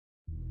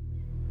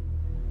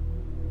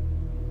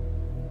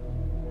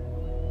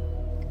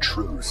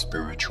True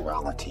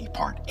Spirituality,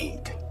 Part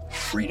 8,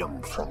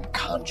 Freedom from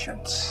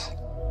Conscience.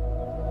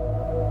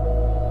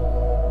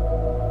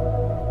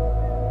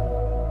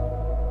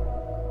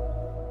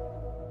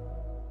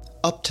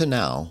 Up to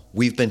now,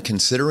 we've been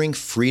considering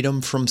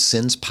freedom from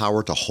sin's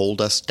power to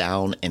hold us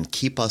down and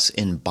keep us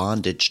in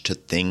bondage to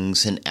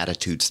things and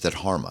attitudes that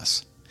harm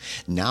us.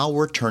 Now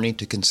we're turning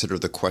to consider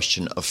the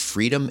question of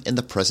freedom in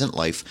the present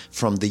life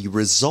from the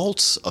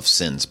results of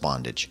sin's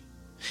bondage.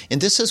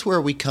 And this is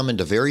where we come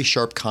into very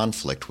sharp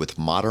conflict with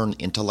modern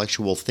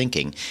intellectual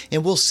thinking,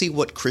 and we'll see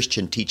what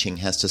Christian teaching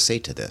has to say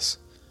to this.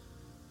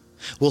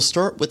 We'll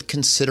start with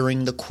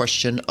considering the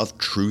question of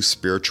true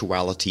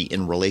spirituality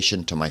in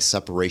relation to my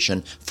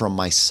separation from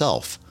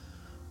myself,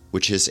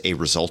 which is a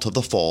result of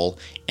the fall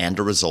and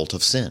a result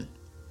of sin.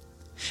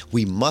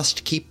 We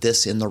must keep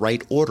this in the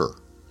right order.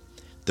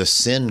 The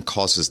sin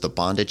causes the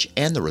bondage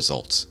and the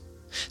results.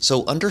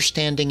 So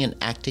understanding and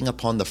acting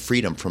upon the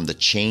freedom from the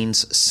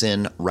chains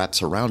sin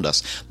wraps around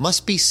us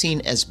must be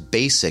seen as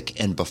basic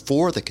and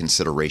before the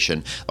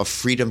consideration of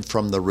freedom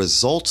from the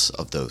results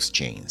of those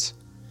chains.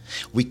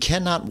 We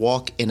cannot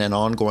walk in an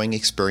ongoing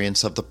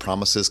experience of the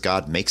promises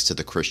God makes to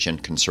the Christian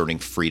concerning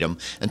freedom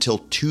until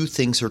two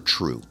things are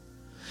true.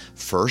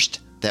 First,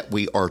 that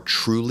we are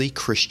truly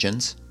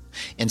Christians,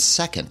 and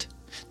second,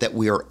 that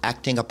we are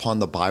acting upon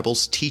the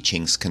Bible's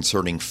teachings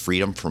concerning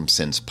freedom from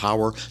sin's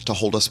power to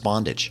hold us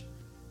bondage.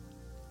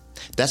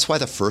 That's why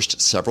the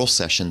first several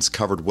sessions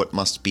covered what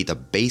must be the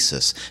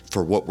basis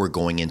for what we're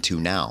going into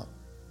now.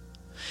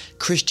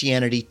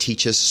 Christianity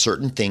teaches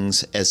certain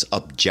things as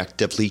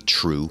objectively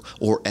true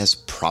or as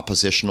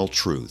propositional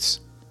truths.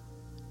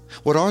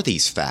 What are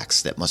these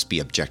facts that must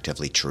be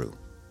objectively true?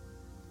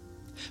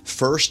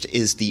 First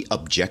is the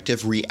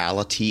objective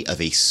reality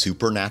of a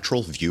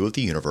supernatural view of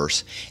the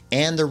universe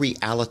and the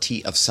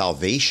reality of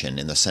salvation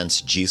in the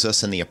sense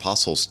Jesus and the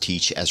apostles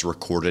teach as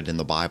recorded in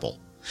the Bible.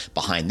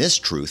 Behind this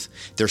truth,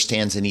 there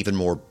stands an even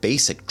more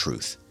basic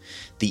truth,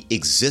 the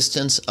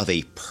existence of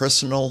a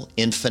personal,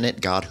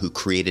 infinite God who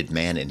created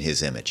man in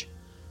his image.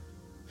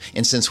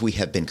 And since we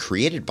have been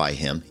created by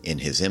him in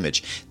his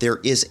image, there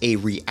is a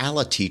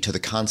reality to the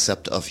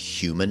concept of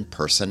human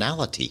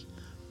personality.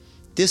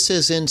 This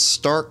is in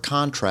stark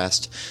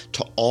contrast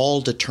to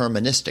all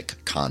deterministic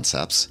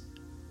concepts,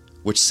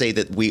 which say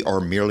that we are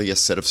merely a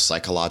set of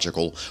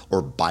psychological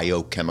or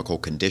biochemical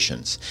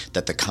conditions,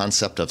 that the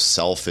concept of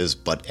self is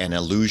but an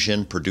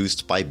illusion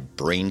produced by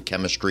brain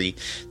chemistry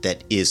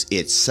that is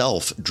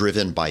itself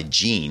driven by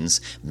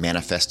genes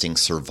manifesting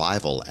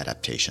survival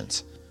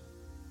adaptations.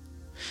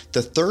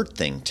 The third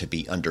thing to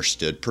be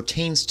understood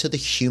pertains to the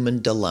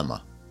human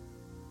dilemma.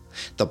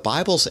 The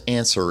Bible's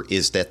answer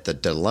is that the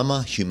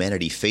dilemma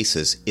humanity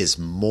faces is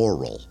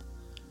moral.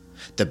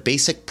 The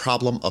basic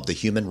problem of the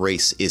human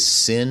race is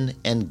sin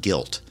and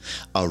guilt,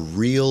 a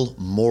real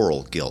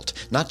moral guilt,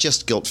 not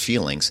just guilt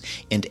feelings,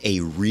 and a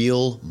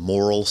real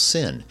moral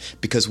sin,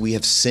 because we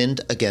have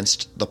sinned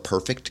against the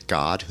perfect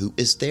God who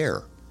is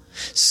there.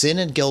 Sin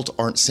and guilt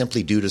aren't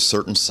simply due to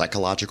certain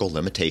psychological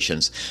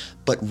limitations,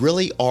 but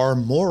really are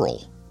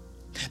moral.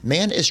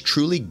 Man is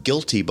truly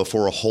guilty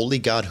before a holy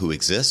God who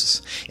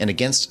exists and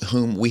against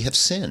whom we have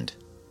sinned.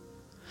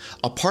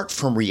 Apart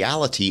from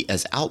reality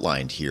as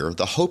outlined here,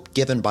 the hope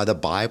given by the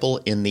Bible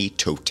in the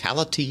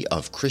totality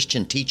of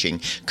Christian teaching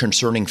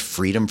concerning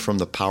freedom from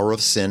the power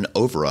of sin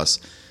over us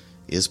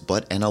is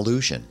but an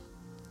illusion.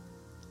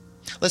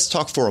 Let's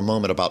talk for a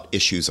moment about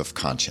issues of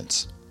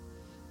conscience.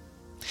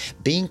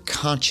 Being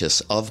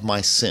conscious of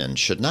my sin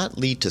should not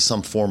lead to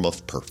some form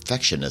of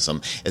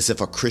perfectionism as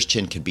if a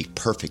Christian can be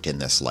perfect in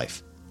this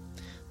life.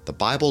 The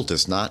Bible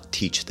does not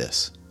teach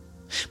this.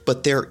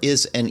 But there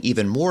is an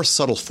even more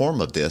subtle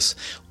form of this,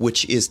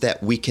 which is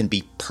that we can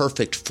be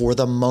perfect for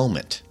the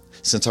moment,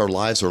 since our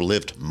lives are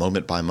lived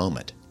moment by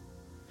moment.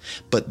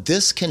 But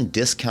this can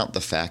discount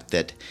the fact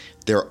that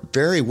there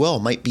very well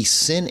might be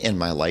sin in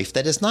my life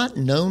that is not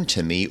known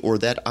to me or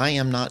that I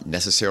am not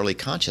necessarily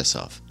conscious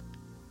of.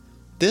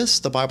 This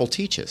the Bible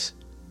teaches.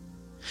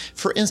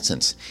 For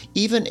instance,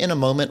 even in a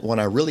moment when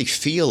I really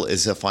feel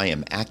as if I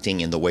am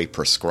acting in the way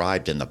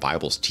prescribed in the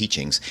Bible's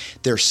teachings,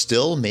 there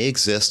still may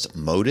exist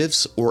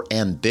motives or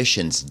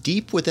ambitions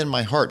deep within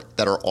my heart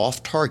that are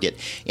off target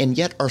and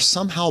yet are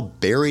somehow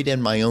buried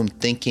in my own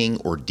thinking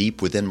or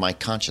deep within my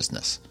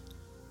consciousness.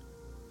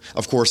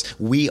 Of course,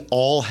 we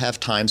all have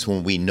times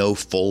when we know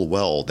full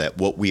well that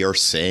what we are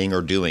saying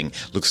or doing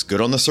looks good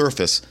on the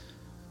surface,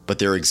 but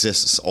there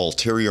exists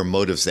ulterior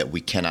motives that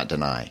we cannot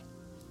deny.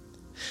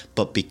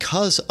 But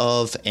because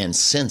of and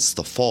since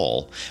the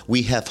fall,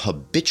 we have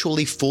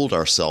habitually fooled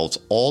ourselves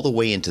all the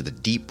way into the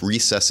deep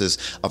recesses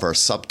of our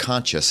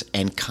subconscious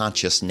and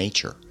conscious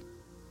nature.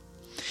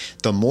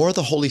 The more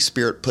the Holy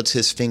Spirit puts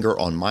his finger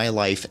on my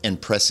life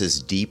and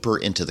presses deeper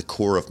into the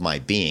core of my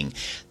being,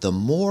 the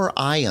more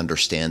I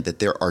understand that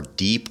there are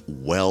deep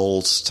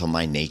wells to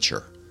my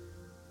nature.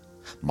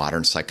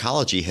 Modern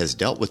psychology has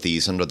dealt with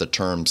these under the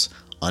terms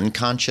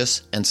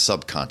unconscious and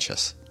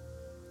subconscious.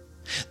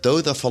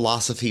 Though the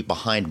philosophy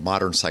behind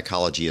modern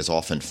psychology is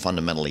often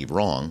fundamentally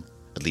wrong,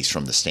 at least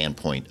from the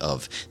standpoint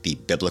of the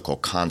biblical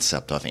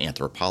concept of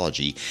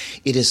anthropology,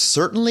 it is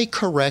certainly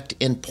correct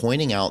in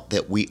pointing out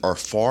that we are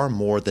far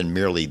more than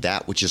merely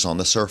that which is on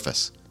the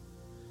surface.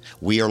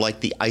 We are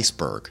like the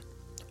iceberg,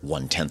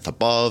 1/10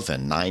 above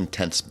and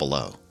 9/10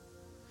 below.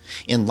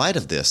 In light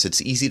of this,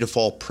 it's easy to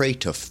fall prey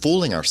to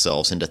fooling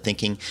ourselves into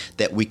thinking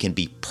that we can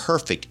be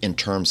perfect in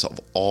terms of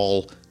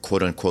all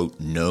quote-unquote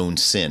known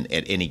sin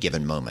at any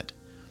given moment.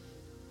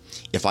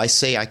 If I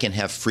say I can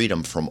have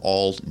freedom from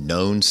all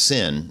known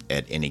sin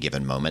at any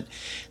given moment,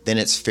 then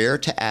it's fair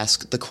to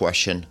ask the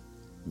question,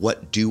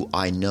 what do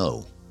I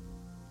know?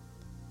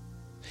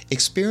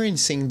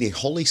 Experiencing the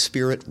Holy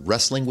Spirit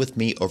wrestling with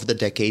me over the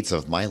decades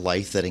of my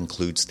life that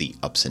includes the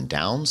ups and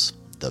downs,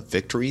 the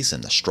victories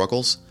and the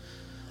struggles,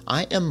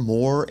 I am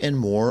more and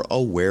more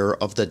aware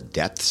of the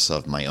depths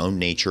of my own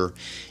nature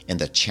and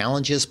the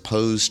challenges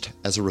posed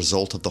as a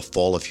result of the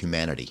fall of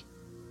humanity.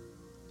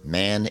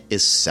 Man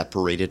is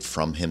separated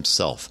from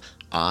himself.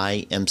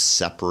 I am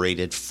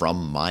separated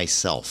from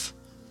myself.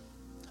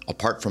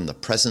 Apart from the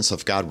presence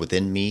of God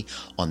within me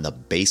on the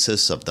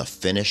basis of the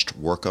finished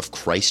work of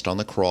Christ on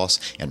the cross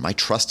and my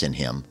trust in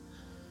him,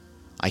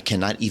 I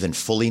cannot even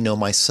fully know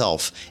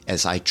myself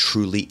as I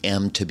truly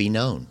am to be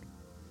known.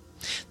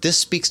 This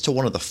speaks to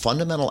one of the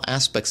fundamental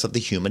aspects of the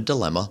human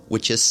dilemma,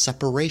 which is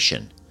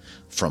separation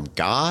from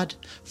God,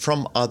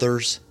 from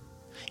others,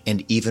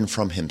 and even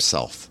from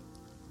himself.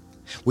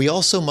 We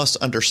also must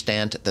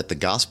understand that the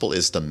gospel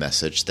is the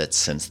message that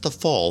since the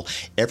fall,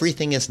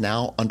 everything is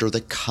now under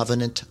the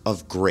covenant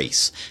of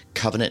grace,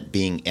 covenant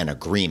being an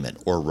agreement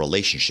or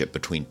relationship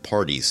between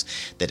parties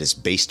that is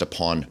based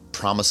upon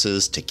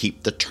promises to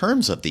keep the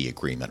terms of the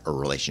agreement or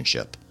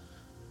relationship.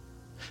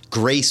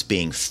 Grace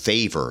being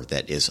favor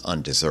that is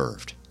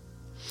undeserved.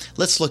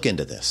 Let's look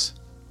into this.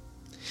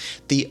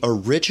 The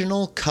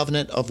original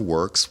covenant of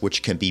works,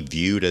 which can be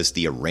viewed as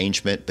the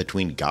arrangement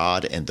between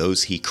God and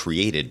those he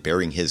created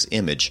bearing his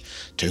image,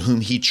 to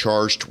whom he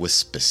charged with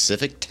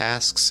specific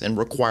tasks and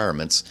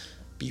requirements,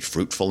 be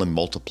fruitful and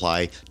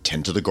multiply,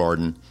 tend to the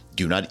garden,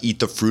 do not eat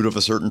the fruit of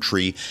a certain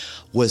tree,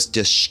 was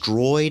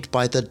destroyed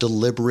by the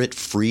deliberate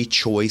free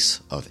choice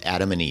of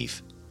Adam and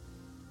Eve.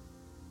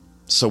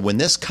 So when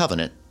this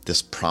covenant,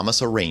 this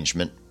promise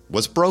arrangement,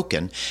 was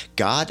broken,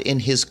 God in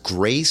his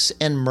grace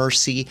and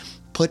mercy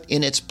put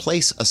in its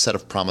place a set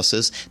of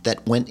promises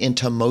that went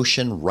into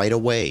motion right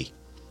away.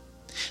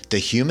 The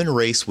human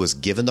race was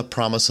given the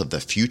promise of the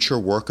future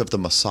work of the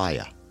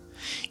Messiah.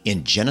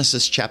 In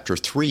Genesis chapter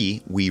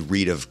 3, we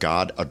read of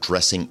God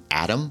addressing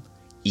Adam,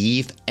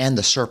 Eve, and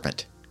the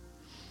serpent.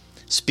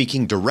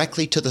 Speaking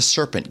directly to the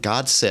serpent,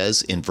 God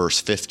says in verse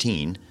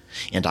 15,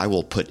 "And I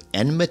will put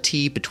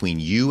enmity between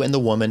you and the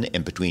woman,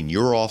 and between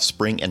your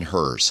offspring and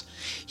hers.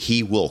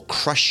 He will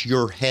crush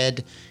your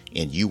head,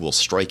 and you will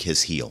strike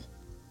his heel."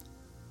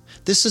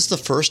 This is the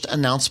first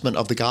announcement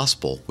of the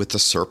gospel, with the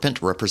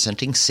serpent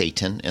representing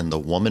Satan and the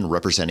woman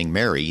representing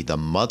Mary, the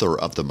mother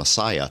of the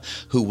Messiah,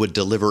 who would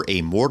deliver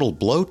a mortal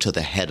blow to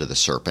the head of the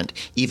serpent,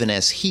 even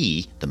as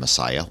he, the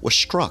Messiah, was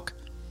struck.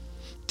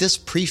 This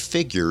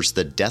prefigures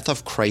the death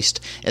of Christ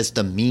as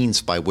the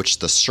means by which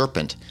the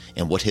serpent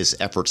and what his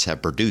efforts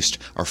have produced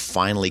are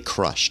finally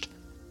crushed.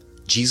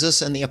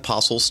 Jesus and the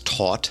apostles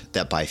taught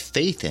that by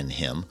faith in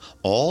him,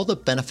 all the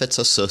benefits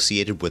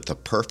associated with the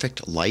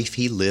perfect life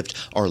he lived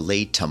are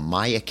laid to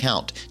my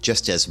account,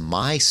 just as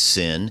my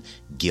sin,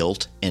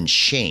 guilt, and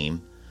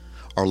shame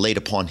are laid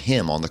upon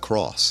him on the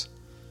cross.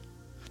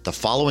 The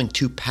following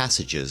two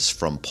passages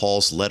from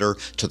Paul's letter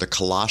to the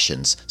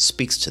Colossians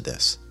speaks to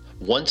this.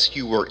 "Once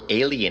you were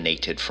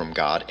alienated from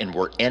God and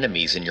were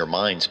enemies in your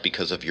minds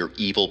because of your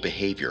evil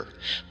behavior.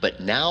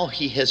 But now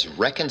he has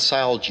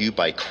reconciled you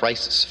by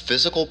Christ's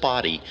physical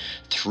body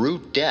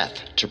through death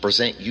to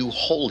present you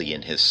holy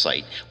in his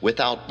sight,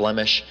 without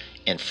blemish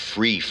and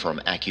free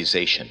from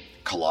accusation."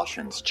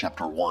 Colossians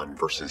chapter 1,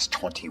 verses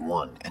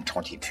 21 and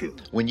 22.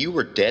 "When you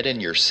were dead in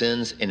your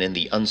sins and in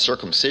the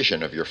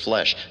uncircumcision of your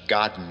flesh,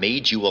 God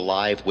made you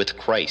alive with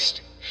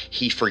Christ.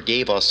 He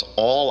forgave us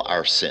all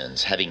our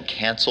sins, having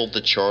canceled the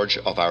charge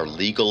of our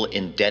legal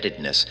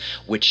indebtedness,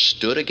 which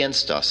stood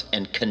against us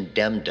and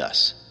condemned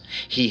us.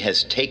 He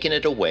has taken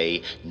it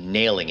away,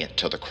 nailing it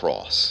to the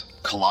cross."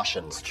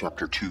 Colossians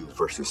chapter 2,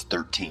 verses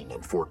 13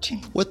 and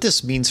 14. What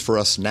this means for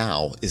us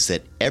now is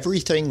that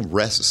everything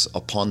rests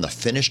upon the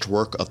finished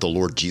work of the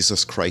Lord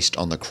Jesus Christ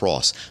on the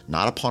cross,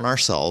 not upon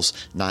ourselves,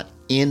 not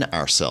in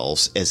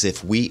ourselves, as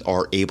if we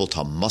are able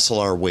to muscle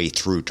our way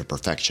through to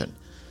perfection.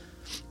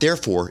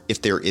 Therefore,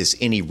 if there is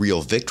any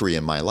real victory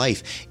in my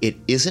life, it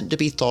isn't to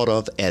be thought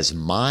of as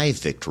my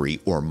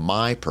victory or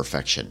my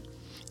perfection.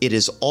 It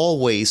is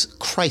always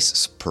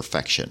Christ's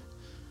perfection,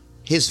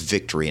 his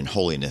victory and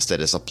holiness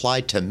that is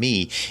applied to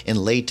me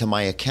and laid to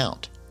my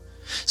account.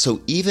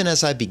 So even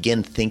as I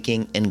begin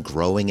thinking and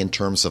growing in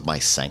terms of my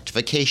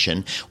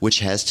sanctification, which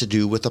has to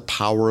do with the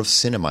power of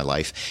sin in my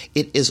life,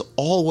 it is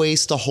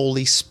always the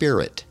Holy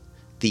Spirit,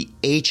 the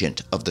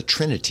agent of the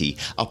Trinity,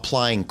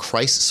 applying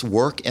Christ's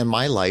work in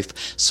my life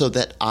so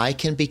that I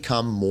can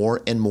become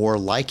more and more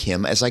like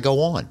him as I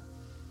go on.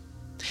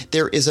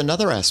 There is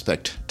another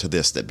aspect to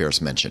this that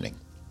bears mentioning.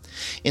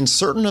 In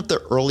certain of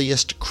the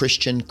earliest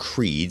Christian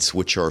creeds,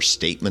 which are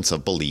statements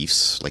of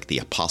beliefs, like the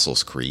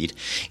Apostles' Creed,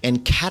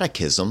 and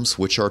catechisms,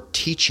 which are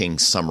teaching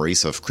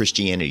summaries of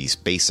Christianity's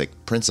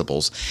basic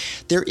principles,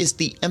 there is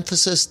the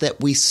emphasis that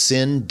we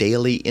sin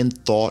daily in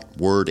thought,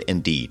 word,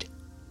 and deed.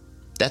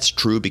 That's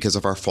true because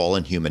of our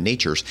fallen human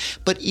natures,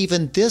 but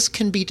even this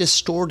can be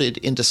distorted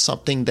into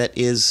something that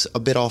is a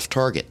bit off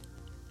target.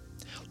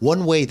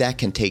 One way that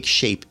can take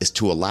shape is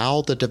to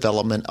allow the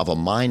development of a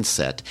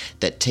mindset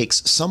that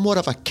takes somewhat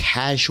of a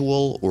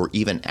casual or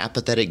even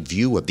apathetic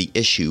view of the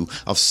issue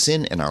of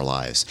sin in our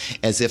lives,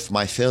 as if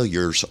my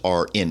failures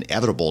are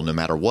inevitable no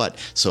matter what,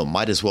 so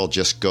might as well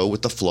just go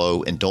with the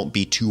flow and don't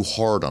be too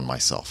hard on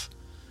myself.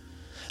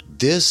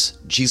 This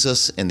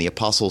Jesus and the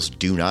apostles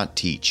do not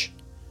teach.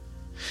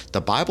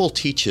 The Bible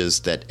teaches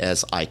that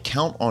as I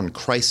count on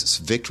Christ's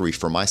victory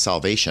for my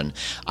salvation,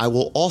 I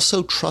will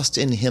also trust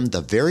in Him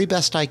the very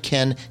best I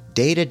can,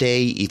 day to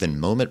day, even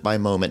moment by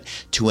moment,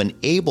 to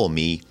enable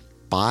me,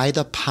 by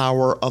the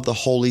power of the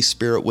Holy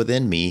Spirit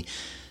within me,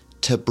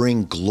 to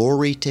bring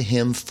glory to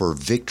Him for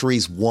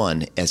victories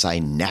won as I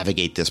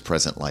navigate this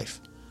present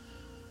life.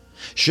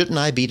 Shouldn't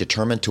I be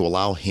determined to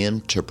allow Him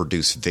to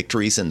produce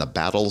victories in the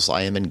battles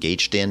I am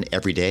engaged in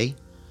every day?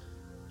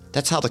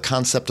 That's how the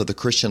concept of the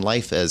Christian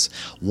life as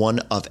one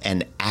of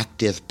an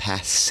active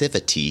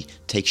passivity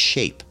takes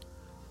shape.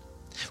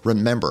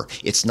 Remember,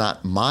 it's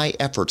not my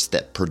efforts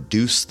that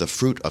produce the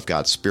fruit of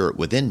God's Spirit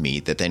within me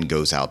that then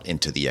goes out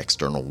into the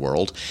external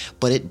world,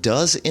 but it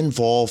does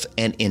involve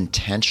an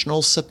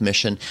intentional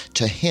submission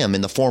to Him in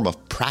the form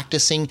of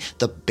practicing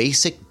the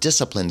basic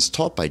disciplines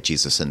taught by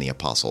Jesus and the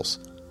apostles.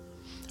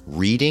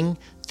 Reading,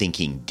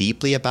 thinking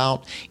deeply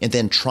about, and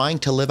then trying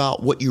to live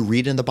out what you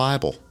read in the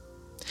Bible.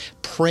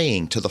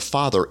 Praying to the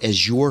Father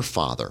as your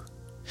Father,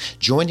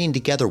 joining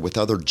together with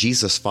other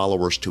Jesus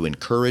followers to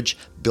encourage,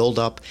 build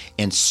up,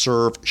 and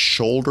serve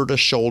shoulder to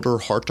shoulder,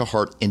 heart to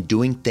heart, in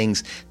doing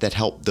things that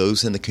help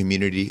those in the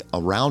community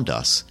around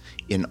us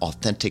in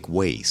authentic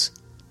ways.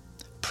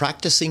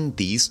 Practicing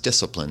these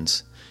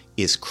disciplines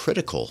is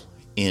critical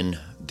in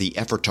the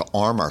effort to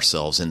arm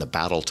ourselves in the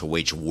battle to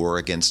wage war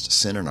against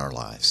sin in our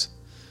lives.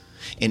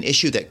 An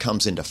issue that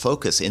comes into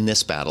focus in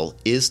this battle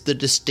is the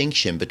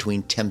distinction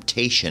between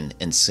temptation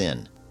and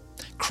sin.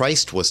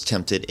 Christ was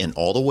tempted in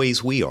all the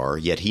ways we are,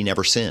 yet He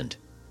never sinned.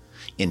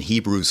 In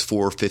Hebrews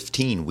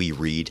 4:15 we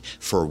read,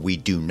 "For we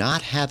do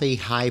not have a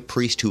high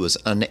priest who is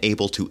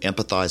unable to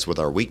empathize with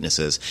our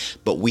weaknesses,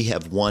 but we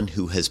have one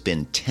who has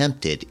been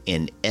tempted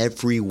in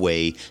every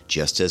way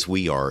just as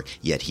we are,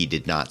 yet He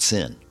did not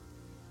sin."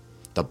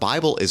 The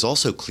Bible is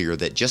also clear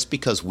that just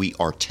because we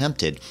are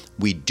tempted,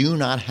 we do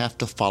not have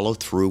to follow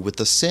through with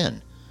the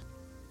sin.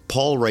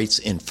 Paul writes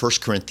in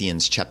 1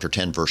 Corinthians chapter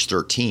 10, verse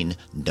 13,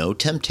 "No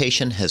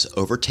temptation has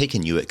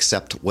overtaken you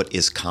except what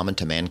is common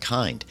to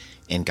mankind,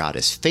 and God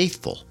is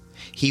faithful.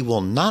 He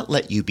will not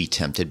let you be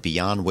tempted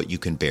beyond what you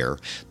can bear,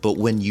 but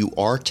when you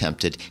are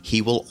tempted,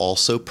 He will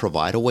also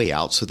provide a way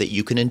out so that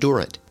you can endure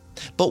it."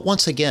 But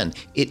once again,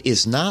 it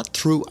is not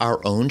through our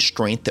own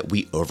strength that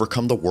we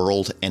overcome the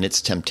world and its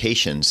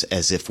temptations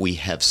as if we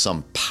have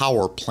some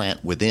power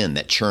plant within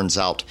that churns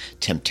out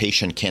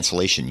temptation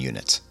cancellation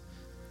units.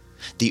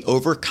 The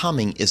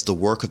overcoming is the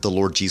work of the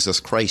Lord Jesus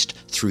Christ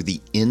through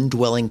the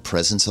indwelling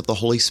presence of the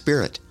Holy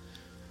Spirit.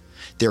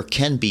 There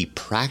can be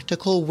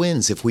practical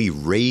wins if we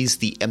raise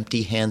the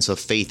empty hands of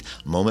faith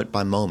moment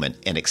by moment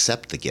and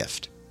accept the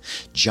gift.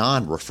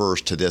 John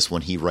refers to this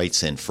when he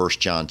writes in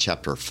 1 John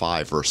chapter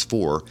 5, verse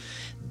 4,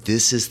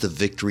 "This is the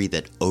victory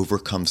that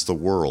overcomes the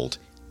world,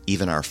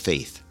 even our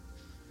faith."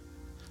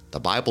 The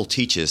Bible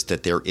teaches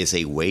that there is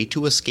a way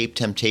to escape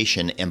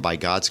temptation, and by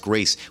God's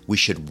grace, we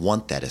should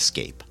want that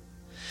escape.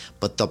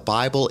 But the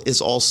Bible is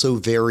also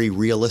very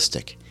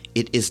realistic.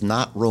 It is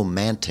not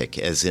romantic,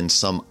 as in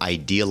some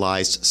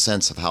idealized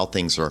sense of how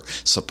things are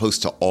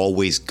supposed to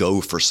always go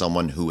for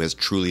someone who has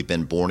truly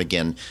been born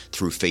again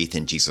through faith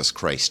in Jesus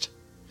Christ.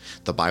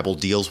 The Bible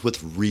deals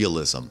with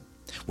realism,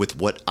 with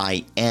what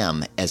I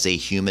am as a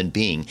human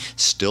being,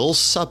 still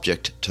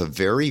subject to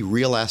very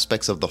real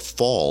aspects of the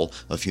fall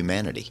of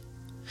humanity.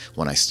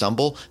 When I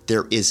stumble,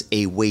 there is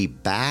a way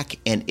back,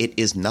 and it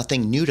is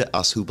nothing new to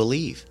us who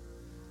believe.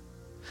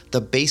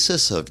 The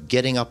basis of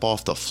getting up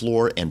off the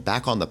floor and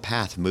back on the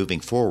path moving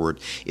forward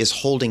is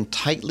holding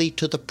tightly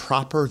to the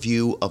proper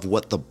view of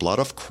what the blood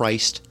of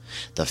Christ,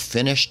 the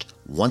finished,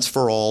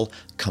 once-for-all,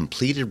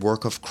 completed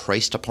work of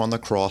Christ upon the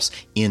cross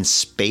in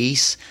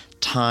space,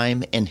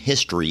 time, and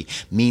history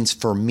means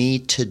for me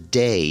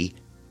today,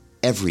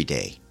 every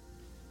day.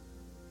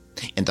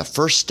 And the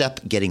first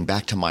step getting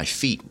back to my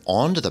feet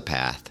onto the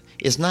path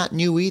is not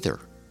new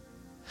either.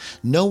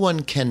 No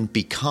one can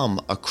become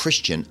a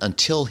Christian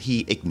until he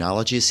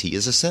acknowledges he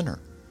is a sinner.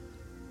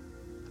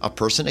 A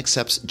person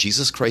accepts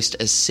Jesus Christ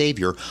as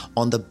Savior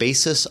on the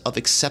basis of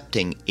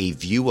accepting a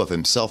view of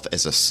himself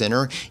as a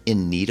sinner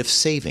in need of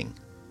saving.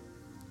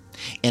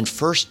 And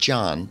 1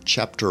 John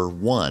chapter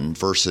 1,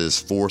 verses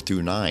 4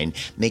 through 9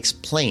 makes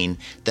plain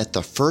that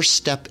the first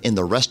step in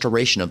the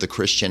restoration of the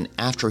Christian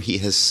after he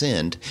has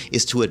sinned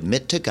is to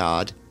admit to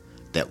God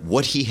that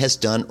what he has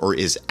done or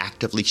is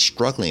actively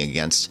struggling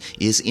against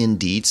is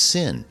indeed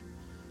sin.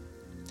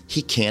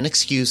 He can't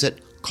excuse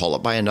it, call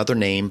it by another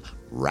name,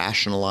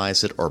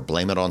 rationalize it, or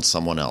blame it on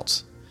someone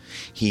else.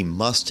 He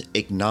must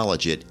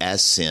acknowledge it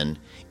as sin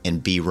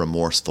and be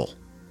remorseful.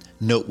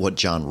 Note what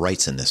John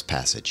writes in this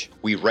passage.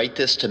 We write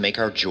this to make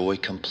our joy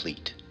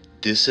complete.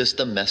 This is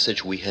the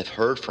message we have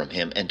heard from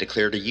him and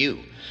declare to you.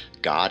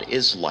 God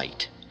is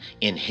light.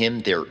 In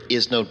him there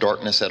is no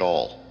darkness at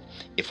all.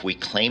 If we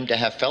claim to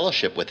have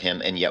fellowship with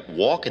him and yet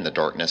walk in the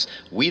darkness,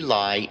 we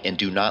lie and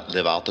do not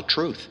live out the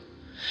truth.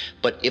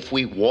 But if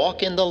we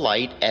walk in the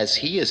light as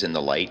he is in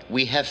the light,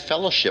 we have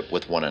fellowship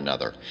with one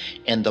another,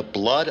 and the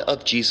blood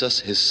of Jesus,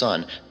 his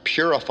Son,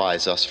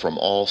 purifies us from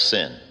all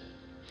sin.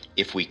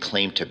 If we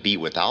claim to be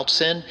without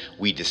sin,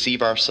 we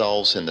deceive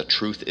ourselves and the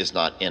truth is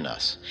not in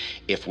us.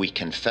 If we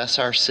confess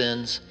our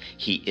sins,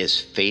 he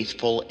is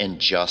faithful and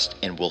just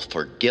and will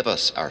forgive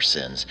us our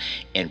sins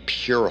and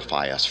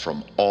purify us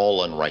from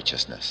all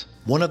unrighteousness.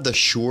 One of the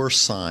sure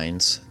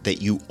signs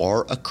that you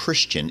are a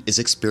Christian is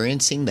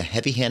experiencing the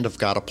heavy hand of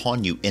God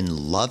upon you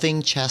in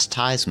loving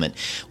chastisement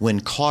when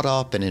caught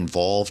up and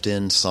involved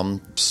in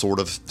some sort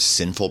of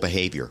sinful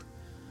behavior.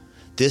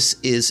 This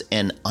is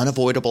an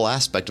unavoidable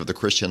aspect of the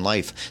Christian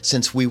life,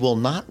 since we will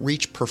not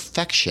reach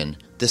perfection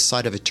this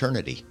side of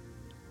eternity.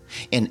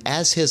 And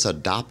as his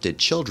adopted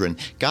children,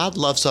 God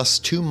loves us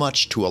too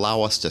much to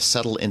allow us to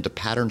settle into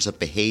patterns of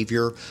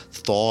behavior,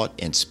 thought,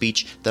 and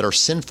speech that are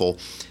sinful,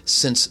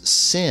 since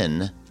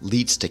sin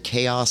leads to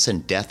chaos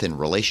and death in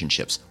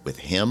relationships with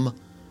him,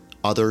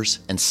 others,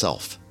 and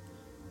self.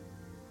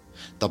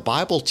 The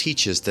Bible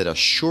teaches that a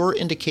sure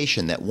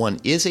indication that one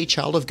is a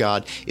child of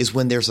God is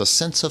when there's a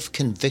sense of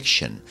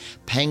conviction,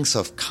 pangs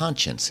of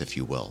conscience, if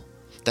you will,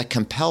 that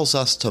compels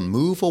us to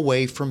move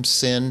away from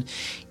sin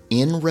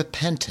in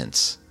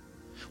repentance,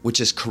 which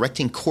is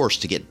correcting course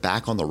to get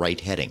back on the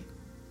right heading.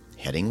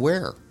 Heading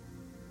where?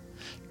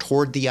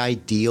 Toward the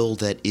ideal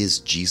that is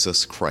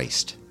Jesus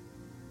Christ.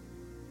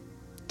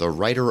 The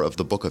writer of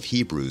the book of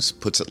Hebrews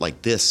puts it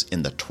like this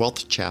in the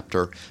 12th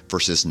chapter,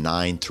 verses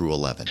 9 through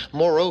 11.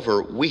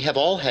 Moreover, we have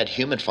all had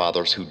human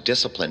fathers who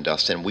disciplined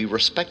us, and we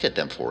respected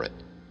them for it.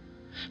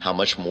 How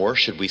much more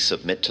should we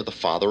submit to the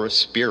Father of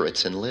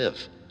spirits and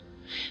live?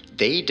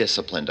 They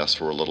disciplined us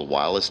for a little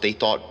while as they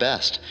thought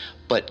best,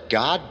 but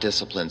God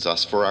disciplines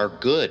us for our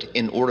good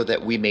in order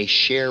that we may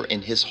share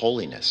in his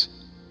holiness.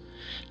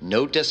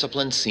 No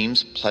discipline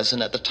seems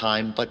pleasant at the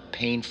time, but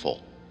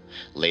painful.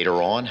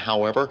 Later on,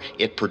 however,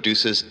 it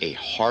produces a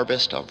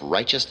harvest of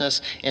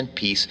righteousness and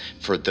peace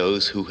for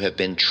those who have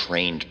been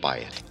trained by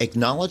it.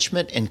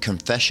 Acknowledgement and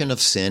confession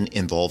of sin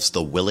involves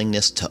the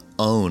willingness to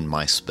own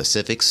my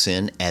specific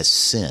sin as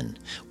sin,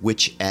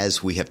 which,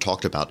 as we have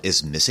talked about,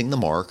 is missing the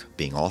mark,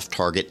 being off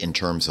target in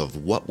terms of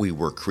what we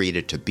were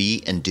created to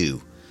be and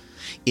do.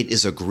 It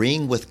is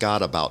agreeing with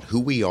God about who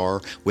we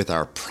are, with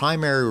our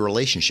primary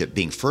relationship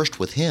being first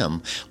with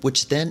him,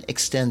 which then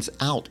extends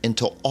out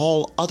into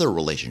all other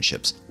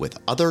relationships with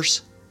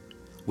others,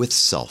 with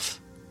self.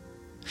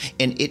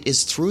 And it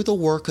is through the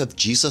work of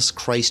Jesus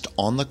Christ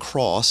on the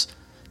cross,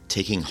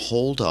 taking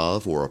hold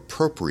of or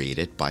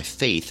appropriated by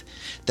faith,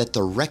 that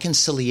the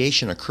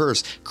reconciliation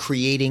occurs,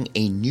 creating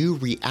a new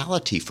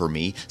reality for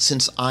me,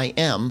 since I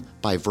am,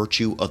 by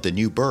virtue of the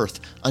new birth,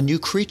 a new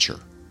creature.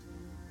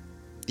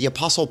 The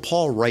Apostle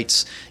Paul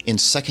writes in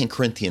 2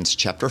 Corinthians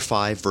chapter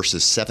 5,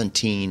 verses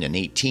 17 and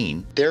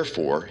 18,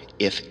 Therefore,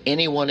 if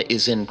anyone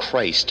is in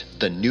Christ,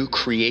 the new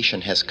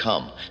creation has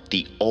come.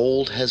 The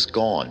old has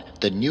gone.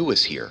 The new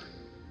is here.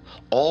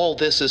 All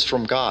this is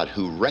from God,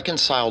 who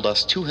reconciled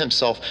us to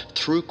himself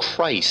through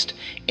Christ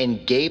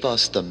and gave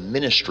us the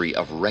ministry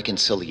of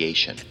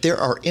reconciliation. There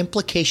are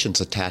implications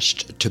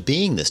attached to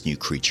being this new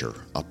creature,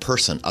 a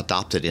person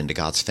adopted into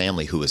God's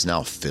family who is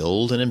now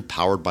filled and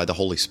empowered by the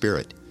Holy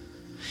Spirit.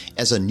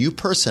 As a new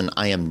person,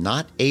 I am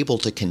not able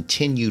to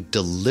continue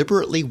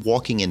deliberately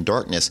walking in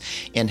darkness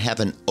and have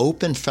an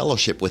open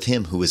fellowship with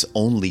him who is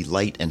only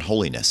light and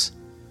holiness.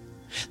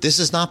 This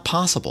is not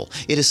possible.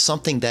 It is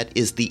something that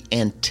is the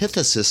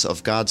antithesis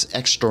of God's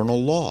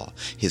external law,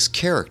 his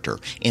character,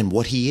 and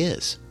what he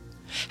is.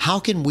 How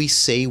can we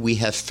say we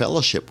have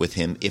fellowship with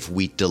him if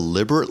we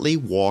deliberately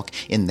walk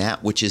in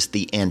that which is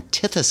the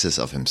antithesis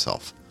of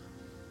himself?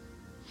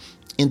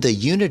 In the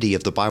unity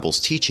of the Bible's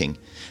teaching,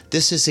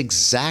 this is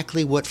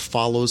exactly what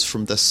follows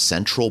from the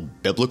central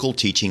biblical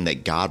teaching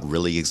that God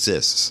really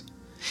exists.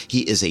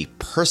 He is a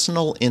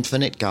personal,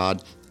 infinite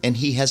God, and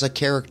he has a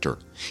character.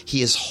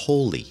 He is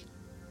holy.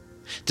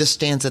 This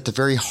stands at the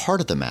very heart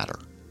of the matter.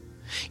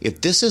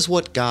 If this is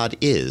what God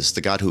is,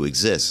 the God who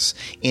exists,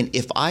 and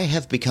if I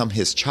have become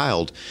his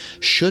child,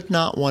 should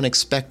not one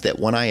expect that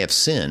when I have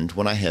sinned,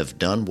 when I have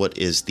done what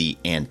is the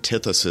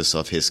antithesis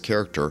of his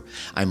character,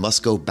 I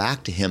must go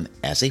back to him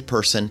as a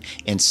person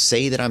and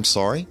say that I'm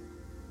sorry?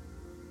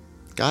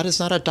 God is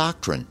not a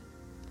doctrine,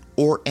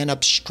 or an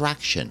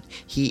abstraction.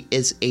 He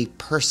is a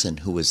person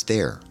who is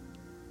there.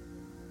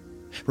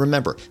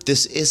 Remember,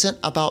 this isn't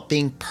about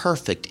being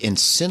perfect and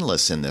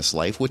sinless in this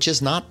life, which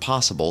is not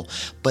possible,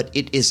 but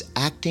it is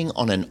acting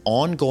on an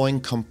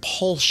ongoing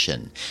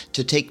compulsion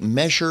to take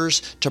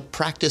measures to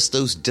practice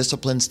those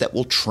disciplines that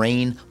will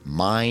train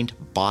mind,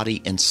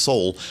 body, and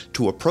soul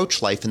to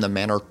approach life in the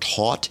manner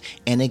taught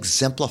and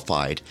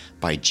exemplified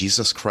by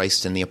Jesus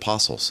Christ and the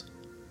apostles.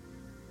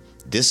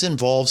 This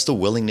involves the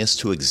willingness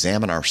to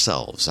examine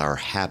ourselves, our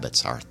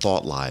habits, our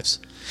thought lives,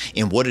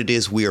 and what it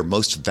is we are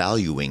most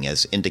valuing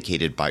as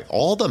indicated by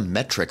all the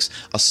metrics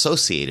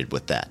associated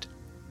with that.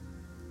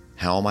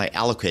 How am I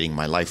allocating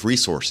my life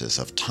resources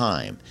of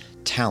time,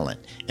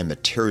 talent, and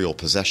material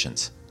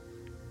possessions?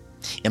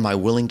 Am I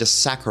willing to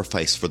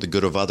sacrifice for the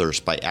good of others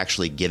by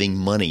actually giving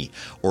money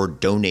or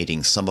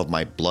donating some of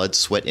my blood,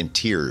 sweat, and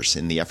tears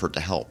in the effort to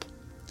help?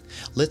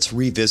 Let's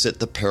revisit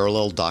the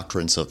parallel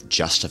doctrines of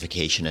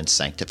justification and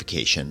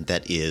sanctification,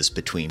 that is,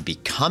 between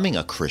becoming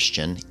a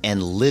Christian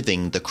and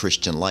living the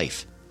Christian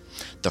life.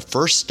 The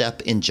first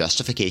step in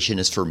justification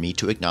is for me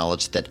to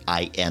acknowledge that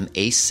I am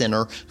a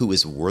sinner who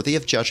is worthy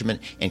of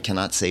judgment and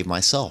cannot save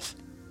myself.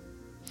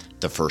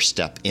 The first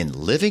step in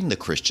living the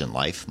Christian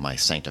life, my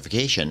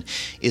sanctification,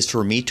 is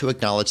for me to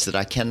acknowledge that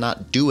I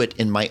cannot do it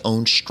in my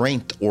own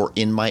strength or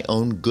in my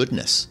own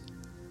goodness.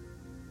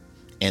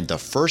 And the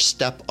first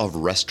step of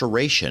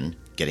restoration,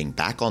 getting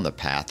back on the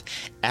path,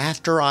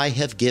 after I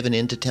have given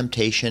in to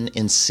temptation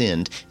and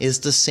sinned, is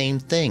the same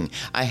thing.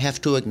 I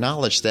have to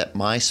acknowledge that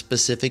my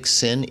specific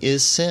sin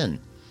is sin.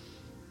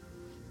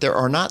 There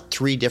are not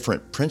three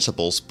different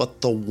principles, but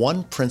the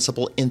one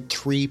principle in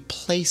three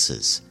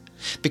places,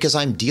 because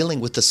I'm dealing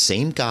with the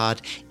same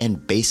God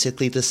and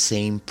basically the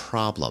same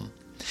problem.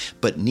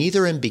 But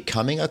neither in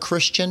becoming a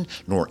Christian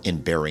nor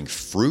in bearing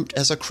fruit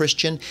as a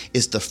Christian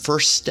is the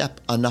first step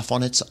enough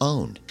on its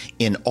own.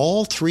 In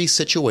all three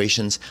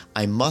situations,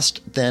 I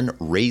must then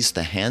raise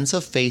the hands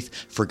of faith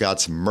for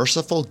God's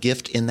merciful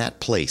gift in that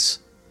place.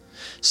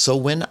 So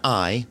when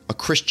I, a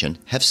Christian,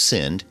 have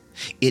sinned,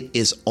 it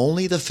is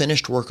only the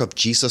finished work of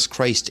Jesus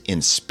Christ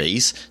in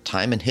space,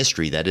 time, and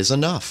history that is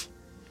enough.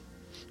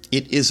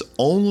 It is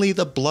only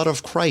the blood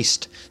of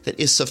Christ that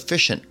is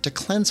sufficient to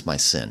cleanse my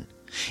sin.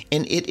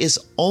 And it is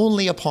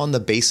only upon the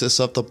basis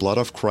of the blood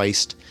of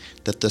Christ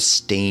that the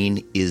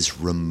stain is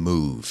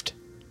removed.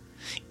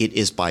 It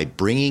is by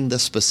bringing the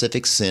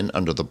specific sin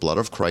under the blood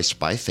of Christ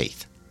by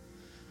faith.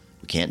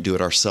 We can't do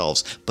it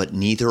ourselves, but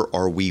neither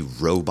are we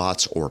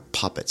robots or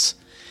puppets.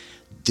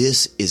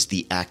 This is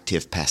the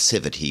active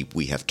passivity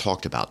we have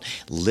talked about,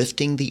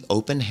 lifting the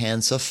open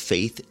hands of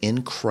faith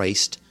in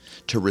Christ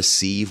to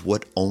receive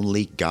what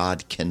only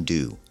God can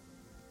do.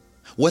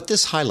 What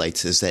this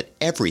highlights is that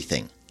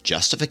everything,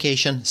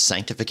 justification,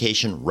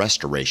 sanctification,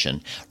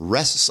 restoration,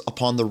 rests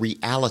upon the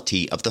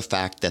reality of the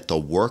fact that the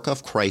work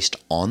of Christ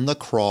on the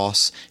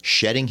cross,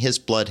 shedding his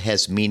blood,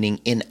 has meaning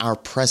in our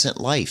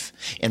present life,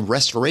 and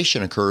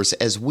restoration occurs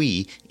as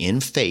we, in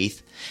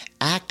faith,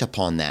 act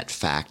upon that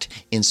fact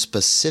in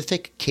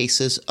specific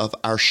cases of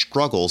our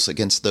struggles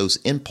against those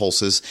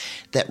impulses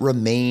that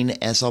remain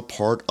as a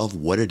part of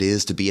what it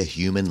is to be a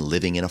human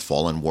living in a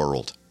fallen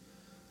world.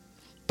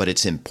 But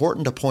it's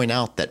important to point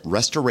out that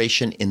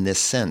restoration in this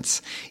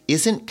sense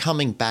isn't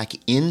coming back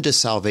into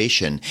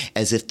salvation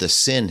as if the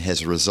sin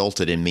has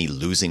resulted in me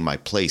losing my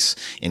place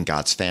in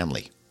God's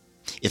family.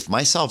 If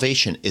my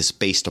salvation is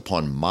based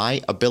upon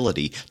my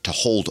ability to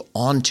hold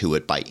on to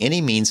it by any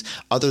means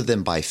other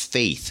than by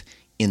faith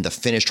in the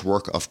finished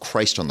work of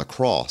Christ on the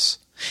cross,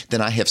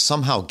 then I have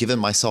somehow given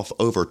myself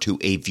over to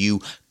a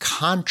view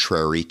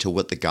contrary to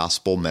what the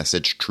gospel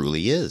message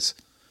truly is.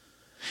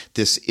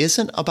 This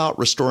isn't about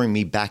restoring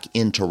me back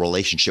into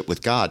relationship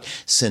with God,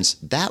 since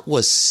that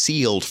was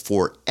sealed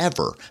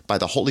forever by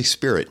the Holy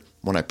Spirit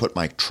when I put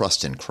my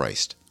trust in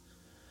Christ.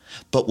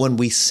 But when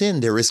we sin,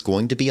 there is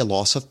going to be a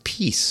loss of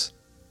peace.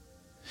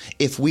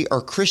 If we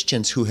are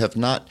Christians who have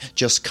not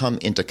just come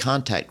into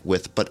contact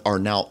with, but are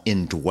now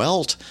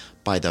indwelt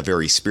by the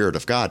very Spirit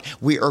of God,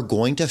 we are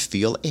going to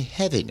feel a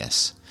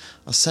heaviness,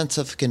 a sense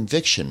of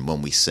conviction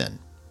when we sin.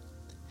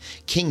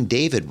 King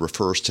David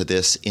refers to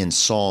this in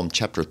Psalm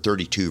chapter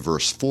 32,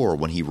 verse 4,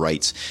 when he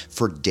writes,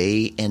 "For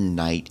day and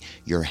night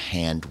your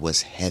hand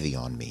was heavy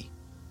on me."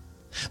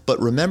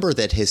 But remember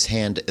that his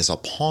hand is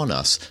upon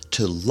us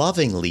to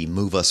lovingly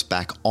move us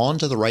back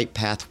onto the right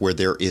path where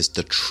there is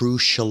the true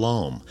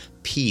shalom,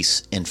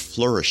 peace, and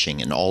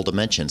flourishing in all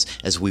dimensions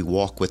as we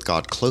walk with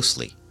God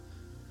closely.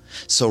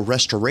 So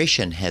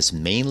restoration has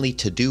mainly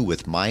to do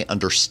with my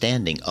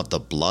understanding of the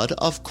blood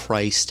of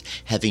Christ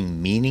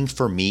having meaning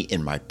for me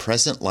in my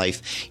present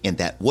life, and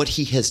that what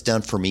he has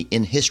done for me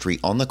in history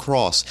on the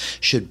cross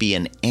should be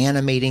an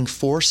animating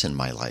force in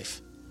my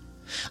life.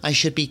 I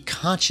should be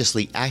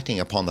consciously acting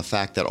upon the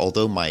fact that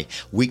although my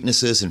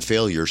weaknesses and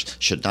failures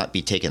should not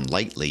be taken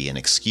lightly and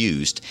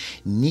excused,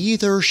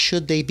 neither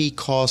should they be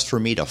cause for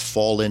me to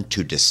fall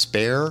into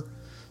despair,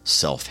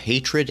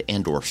 self-hatred,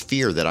 and or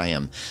fear that I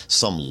am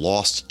some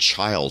lost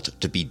child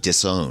to be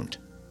disowned.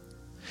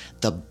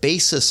 The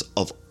basis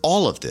of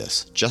all of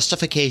this,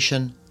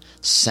 justification,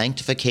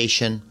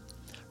 sanctification,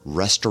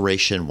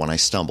 restoration when I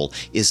stumble,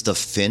 is the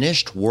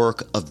finished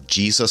work of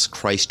Jesus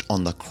Christ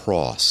on the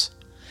cross.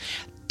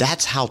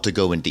 That's how to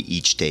go into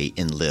each day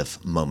and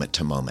live moment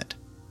to moment.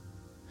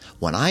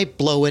 When I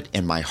blow it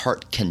and my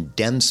heart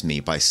condemns me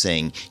by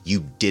saying,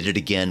 "You did it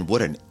again,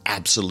 what an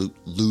absolute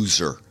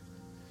loser.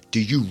 Do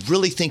you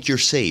really think you're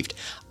saved?"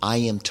 I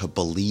am to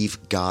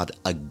believe God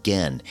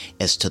again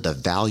as to the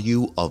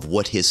value of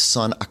what His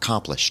Son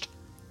accomplished.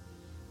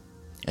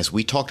 As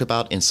we talked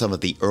about in some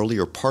of the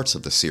earlier parts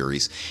of the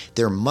series,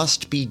 there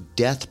must be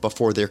death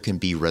before there can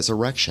be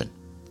resurrection.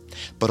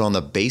 But on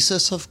the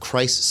basis of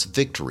Christ's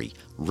victory,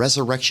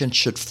 resurrection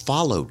should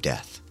follow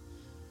death.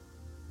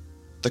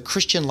 The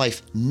Christian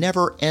life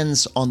never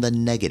ends on the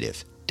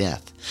negative,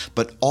 death,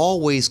 but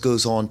always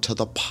goes on to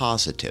the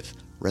positive,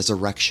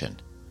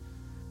 resurrection.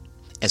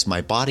 As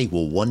my body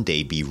will one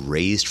day be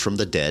raised from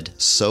the dead,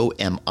 so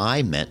am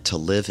I meant to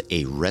live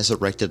a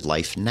resurrected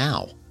life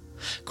now.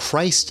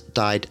 Christ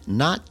died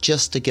not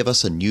just to give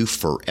us a new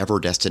forever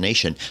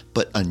destination,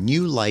 but a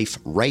new life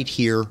right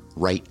here,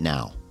 right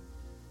now.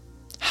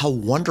 How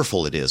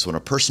wonderful it is when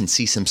a person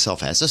sees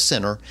himself as a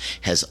sinner,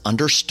 has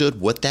understood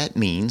what that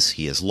means,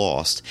 he is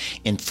lost,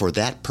 and for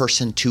that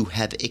person to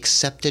have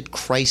accepted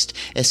Christ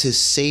as his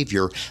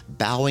Savior,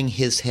 bowing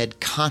his head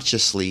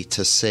consciously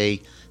to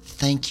say,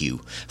 "Thank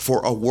you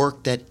for a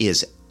work that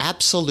is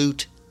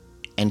absolute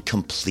and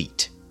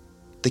complete."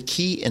 The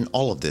key in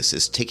all of this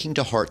is taking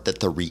to heart that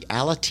the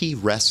reality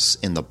rests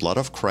in the blood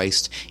of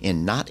Christ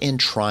and not in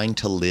trying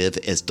to live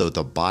as though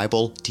the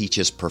Bible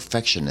teaches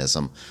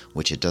perfectionism,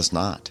 which it does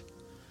not.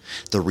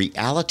 The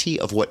reality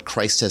of what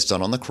Christ has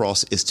done on the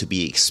cross is to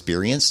be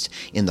experienced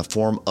in the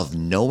form of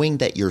knowing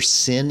that your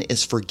sin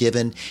is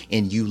forgiven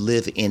and you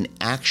live in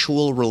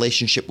actual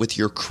relationship with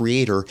your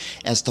Creator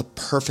as the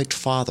perfect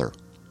Father.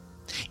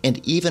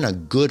 And even a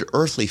good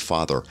earthly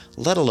father,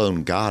 let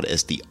alone God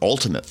as the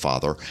ultimate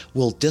Father,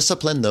 will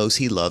discipline those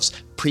he loves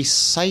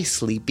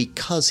precisely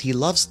because he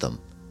loves them.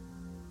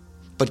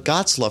 But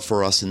God's love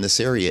for us in this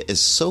area is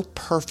so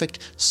perfect,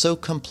 so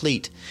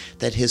complete,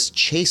 that His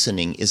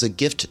chastening is a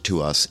gift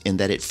to us in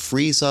that it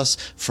frees us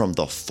from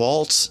the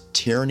false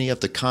tyranny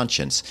of the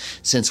conscience,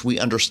 since we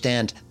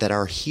understand that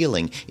our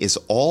healing is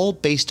all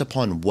based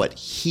upon what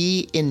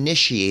He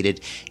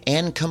initiated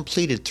and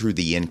completed through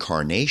the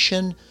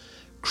incarnation,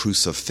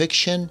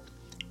 crucifixion,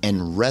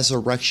 and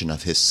resurrection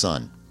of His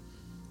Son.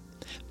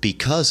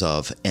 Because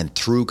of and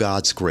through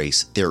God's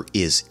grace, there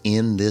is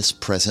in this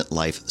present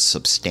life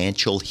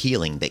substantial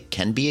healing that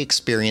can be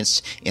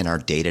experienced in our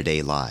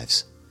day-to-day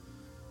lives.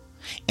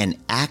 And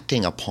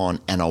acting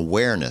upon an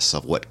awareness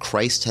of what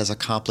Christ has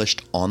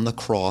accomplished on the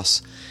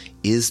cross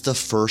is the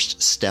first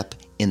step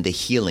in the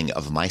healing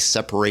of my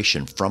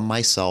separation from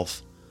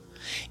myself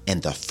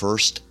and the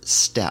first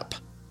step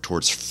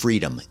towards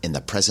freedom in the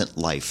present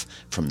life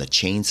from the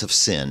chains of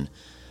sin,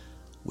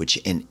 which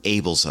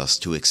enables us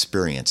to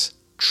experience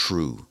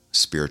true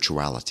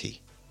spirituality.